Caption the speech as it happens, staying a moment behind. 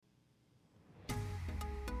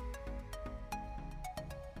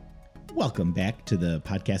Welcome back to the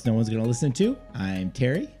podcast no one's going to listen to. I'm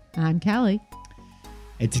Terry. I'm Kelly.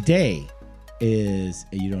 And today is,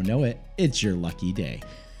 you don't know it, it's your lucky day.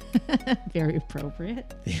 Very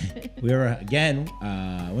appropriate. We were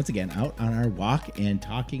once again, out on our walk and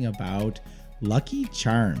talking about lucky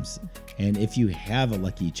charms. And if you have a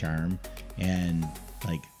lucky charm and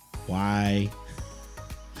like why,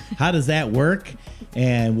 how does that work?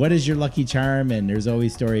 And what is your lucky charm? And there's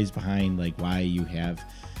always stories behind like why you have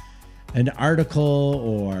an article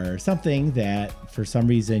or something that for some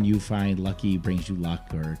reason you find lucky, brings you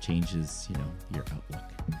luck, or changes, your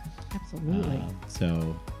outlook. Absolutely.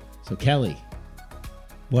 So Kelly,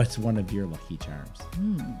 what's one of your lucky charms?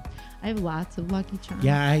 I have lots of lucky charms.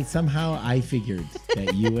 Yeah, I figured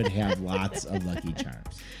that you would have lots of lucky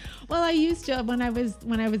charms. Well, I used to when I was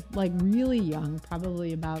like really young,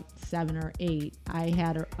 probably about 7 or 8. I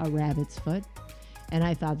had a rabbit's foot, and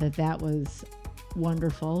I thought that was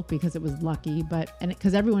wonderful because it was lucky,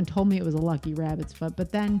 because everyone told me it was a lucky rabbit's foot.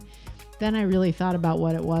 But then I really thought about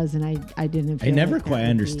what it was, and I didn't. I never quite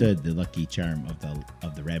understood the lucky charm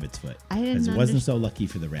of the rabbit's foot. I didn't. Because it wasn't so lucky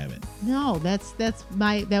for the rabbit. No,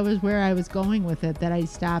 that was where I was going with it. That I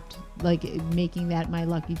stopped like making that my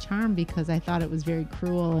lucky charm because I thought it was very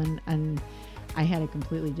cruel, and I had a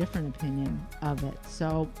completely different opinion of it.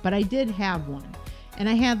 So, but I did have one. And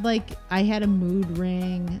I had a mood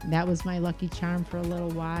ring. That was my lucky charm for a little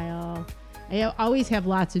while. I always have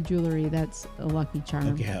lots of jewelry that's a lucky charm.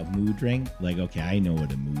 Okay, a mood ring? Like, okay, I know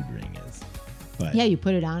what a mood ring is. But yeah, you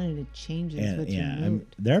put it on and it changes with your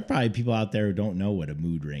mood. There are probably people out there who don't know what a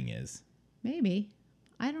mood ring is. Maybe.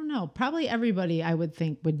 I don't know. Probably everybody, I would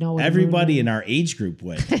think, would know what everybody in our age group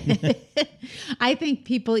would. I think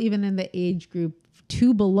people even in the age group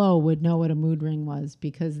 2 below would know what a mood ring was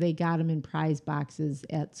because they got them in prize boxes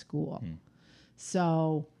at school.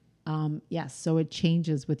 So, yes, so it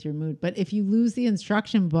changes with your mood. But if you lose the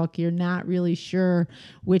instruction book, you're not really sure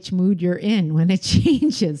which mood you're in when it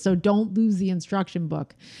changes. So don't lose the instruction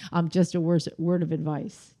book. Just a word of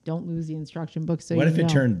advice. Don't lose the instruction book. So what if it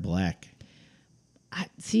turned black?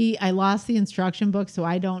 I lost the instruction book, so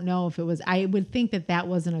I don't know if it was. I would think that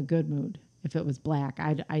wasn't a good mood. If it was black,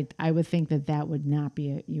 I would think that would not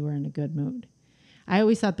be you were in a good mood. I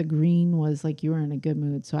always thought the green was like you were in a good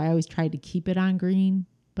mood, so I always tried to keep it on green.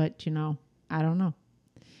 But I don't know.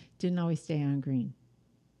 Didn't always stay on green.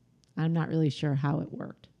 I'm not really sure how it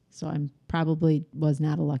worked, so I'm probably was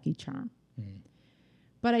not a lucky charm.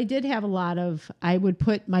 But I did have a lot of. I would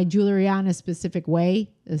put my jewelry on a specific way,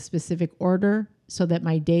 a specific order, so that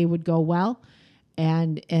my day would go well.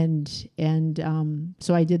 And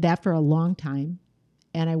so I did that for a long time,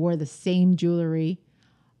 and I wore the same jewelry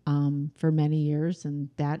for many years, and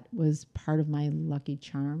that was part of my lucky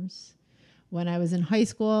charms. When I was in high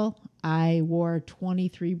school, I wore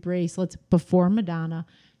 23 bracelets before Madonna,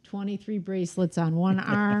 23 bracelets on one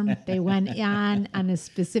arm. They went on a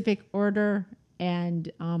specific order,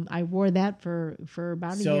 and I wore that for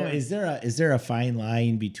about a year. So is there a fine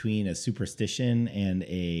line between a superstition and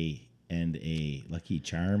a lucky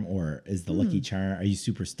charm, or is the lucky charm, are you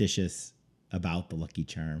superstitious about the lucky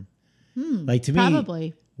charm? Like to me,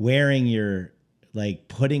 probably wearing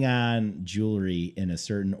putting on jewelry in a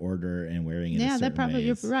certain order and wearing it in a certain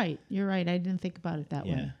ways. You're right. I didn't think about it that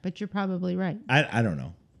way, but you're probably right. I don't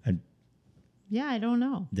know. I don't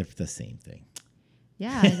know. They're the same thing.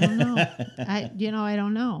 Yeah, I don't know. I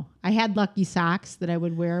don't know. I had lucky socks that I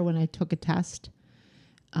would wear when I took a test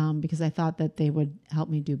because I thought that they would help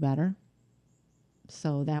me do better.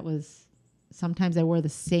 So that was, sometimes I wore the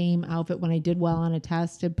same outfit when I did well on a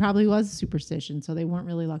test. It probably was a superstition, so they weren't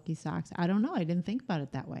really lucky socks. I don't know. I didn't think about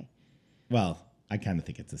it that way. Well, I kind of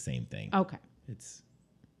think it's the same thing. Okay.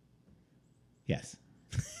 Yes.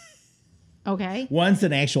 Okay. One's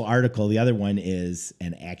an actual article. The other one is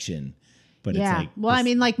an action. But it's like... Well, I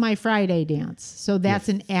mean, like my Friday dance. So that's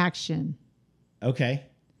an action. Okay.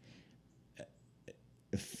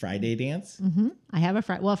 Friday dance? Mm-hmm. I have a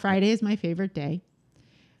Friday. Well, Friday is my favorite day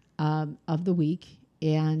of the week,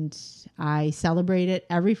 and I celebrate it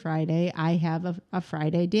every Friday. I have a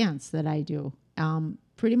Friday dance that I do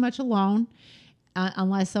pretty much alone,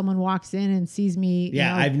 unless someone walks in and sees me.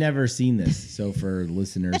 Yeah, I've never seen this. So for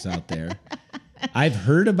listeners out there, I've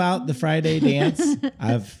heard about the Friday dance.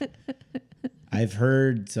 I've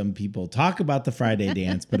heard some people talk about the Friday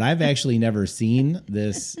dance, but I've actually never seen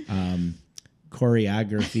this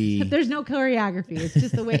choreography. There's no choreography. It's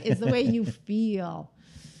just the way you feel.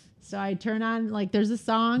 So I turn on, like, there's a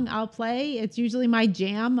song I'll play. It's usually my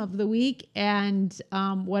jam of the week, and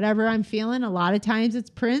whatever I'm feeling. A lot of times it's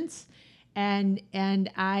Prince, and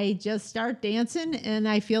I just start dancing, and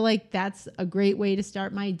I feel like that's a great way to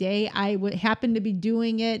start my day. I would happen to be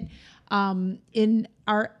doing it in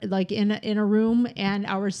our in a room, and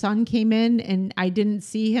our son came in, and I didn't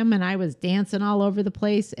see him, and I was dancing all over the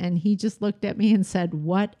place, and he just looked at me and said,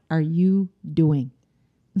 "What are you doing?"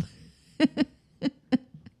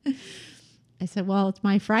 I said, "Well, it's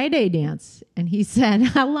my Friday dance." And he said,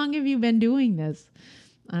 "How long have you been doing this?"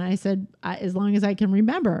 And I said, "As long as I can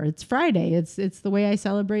remember. It's Friday. It's the way I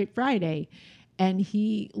celebrate Friday." And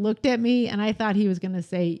he looked at me, and I thought he was going to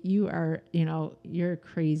say, you're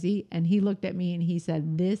crazy. And he looked at me and he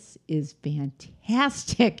said, "This is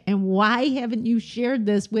fantastic. And why haven't you shared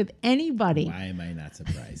this with anybody?" Why am I not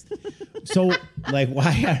surprised? So, like,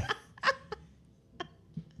 why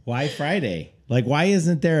Friday? Like, why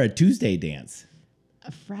isn't there a Tuesday dance?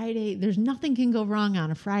 A Friday, there's nothing can go wrong on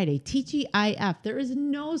a Friday. TGIF. There is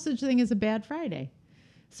no such thing as a bad Friday.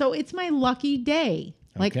 So it's my lucky day.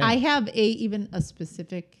 Like, Okay. I have even a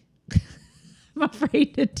specific, I'm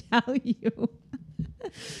afraid to tell you.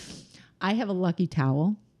 I have a lucky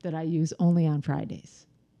towel that I use only on Fridays.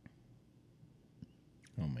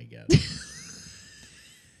 Oh my God.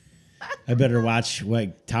 I better watch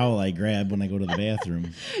what towel I grab when I go to the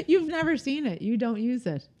bathroom. You've never seen it. You don't use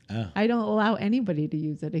it. Oh, I don't allow anybody to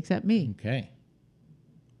use it except me.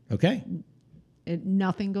 Okay.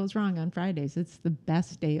 Nothing goes wrong on Fridays. It's the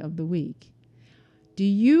best day of the week. Do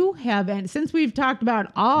you have any, since we've talked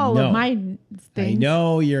about all No. of my things? I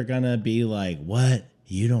know you're going to be like, what?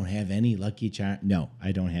 You don't have any Lucky Charms? No,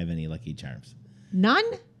 I don't have any Lucky Charms. None?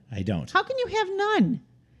 I don't. How can you have none?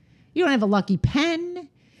 You don't have a lucky pen.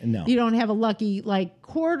 No. You don't have a lucky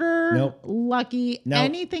quarter. Nope. Lucky Nope.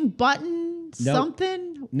 anything, button, Nope.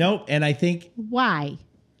 something. Nope. And I think Why?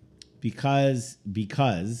 because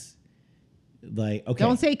like, okay.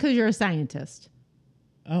 Don't say because you're a scientist.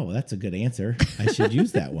 Oh, that's a good answer. I should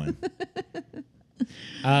use that one.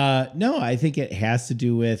 No, I think it has to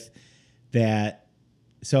do with that.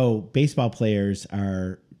 So baseball players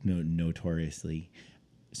are notoriously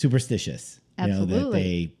superstitious. Absolutely. That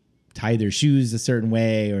they tie their shoes a certain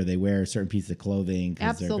way or they wear a certain piece of clothing.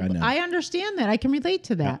 Absolutely. I understand that. I can relate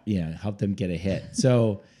to that. Help them get a hit.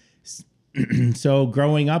 So, so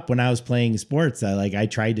growing up when I was playing sports, I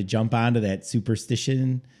tried to jump onto that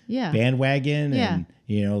superstition bandwagon and,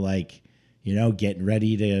 getting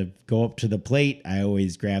ready to go up to the plate. I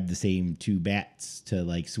always grabbed the same two bats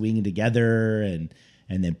to swing together and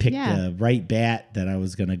then pick the right bat that I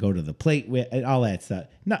was going to go to the plate with and all that stuff.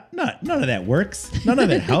 None of that works. None of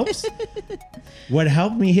it helps. What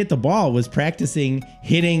helped me hit the ball was practicing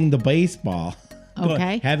hitting the baseball.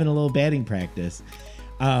 Okay. Having a little batting practice.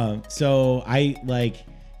 So I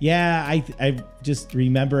just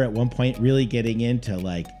remember at one point really getting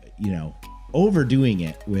into overdoing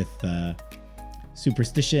it with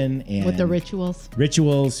superstition and With the rituals.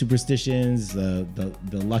 superstitions, the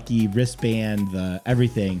lucky wristband, the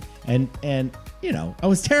everything. And I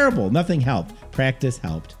was terrible. Nothing helped. Practice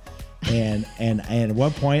helped. And at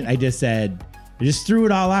one point I just threw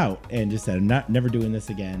it all out and just said, I'm never doing this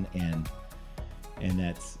again. And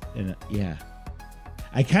it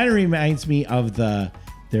kind of reminds me of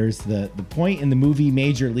there's the point in the movie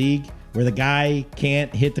Major League where the guy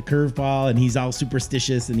can't hit the curveball and he's all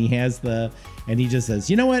superstitious and he just says,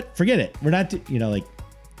 you know what, forget it. We're not,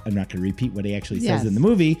 I'm not going to repeat what he actually says in the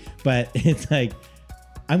movie, but it's like,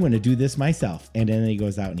 I'm going to do this myself. And then he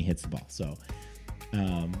goes out and he hits the ball. So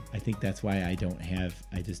I think that's why I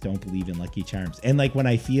just don't believe in Lucky Charms. And when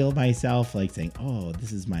I feel myself saying, oh,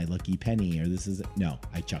 this is my lucky penny or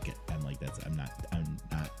I chuck it. I'm like, I'm not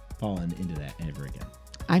falling into that ever again.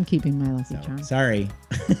 I'm keeping my Lucky Charms. Sorry.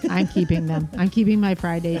 I'm keeping them. I'm keeping my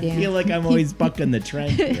Friday dance. I feel like I'm always bucking the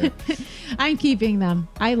trend here. I'm keeping them.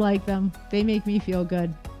 I like them. They make me feel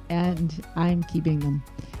good, and I'm keeping them.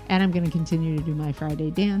 And I'm going to continue to do my Friday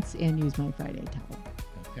dance and use my Friday towel.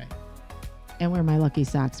 Okay. And wear my lucky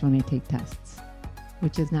socks when I take tests,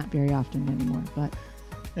 which is not very often anymore, but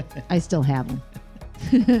I still have them.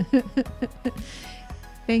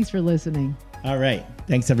 Thanks for listening. All right.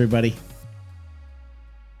 Thanks, everybody.